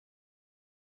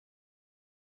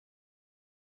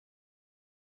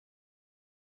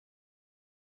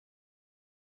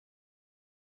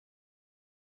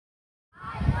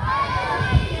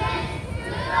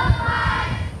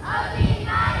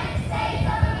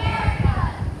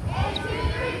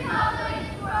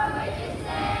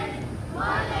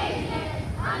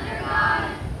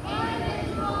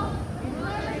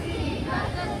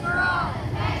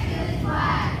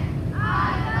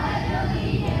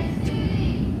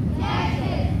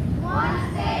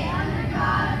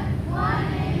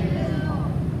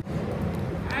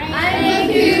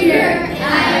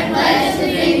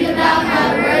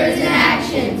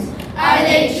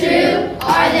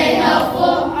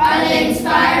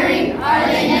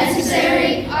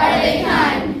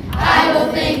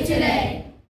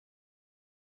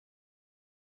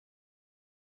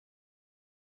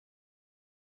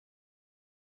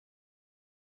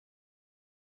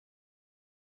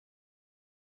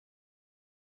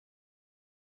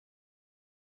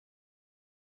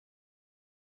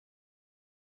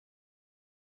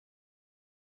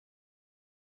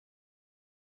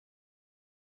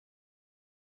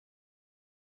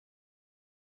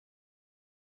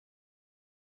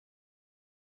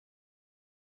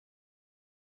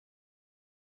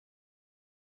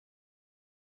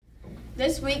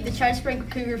This week, the Tri-Spring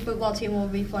Cougar football team will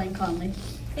be playing Conley.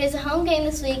 It is a home game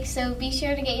this week, so be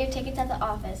sure to get your tickets at the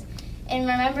office. And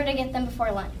remember to get them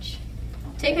before lunch.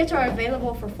 Tickets are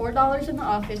available for $4 in the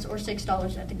office or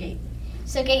 $6 at the gate.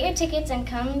 So get your tickets and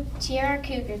come cheer our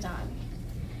Cougars on.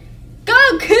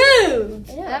 Go Cougs!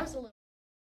 Yeah, absolutely.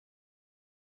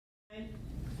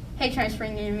 Hey,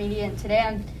 Tri-Spring Intermediate. Today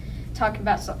I'm talking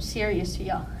about something serious to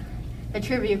y'all. The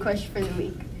trivia question for the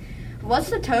week.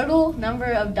 What's the total number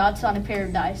of dots on a pair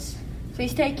of dice?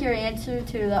 Please take your answer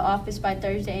to the office by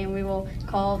Thursday and we will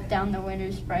call down the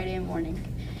winners Friday morning.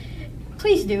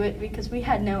 Please do it because we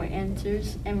had no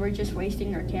answers and we're just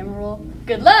wasting our camera roll.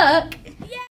 Good luck!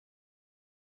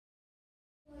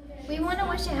 We want to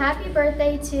wish a happy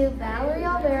birthday to Valerie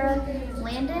Alvera,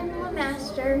 Landon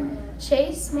Lemaster,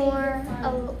 Chase Moore,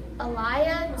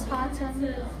 Elia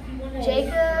Tatum,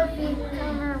 Jacob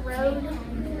Becomer Road,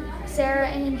 Sarah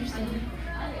Anderson,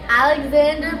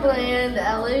 Alexander Bland,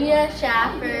 Olivia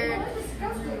Schaffer,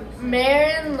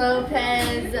 Marin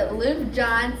Lopez, Luke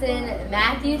Johnson,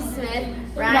 Matthew Smith,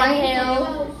 Ryan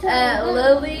Hale,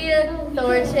 Lily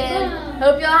Thornton.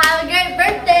 Hope y'all have a great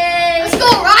birthday! Let's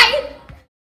go, Ryan!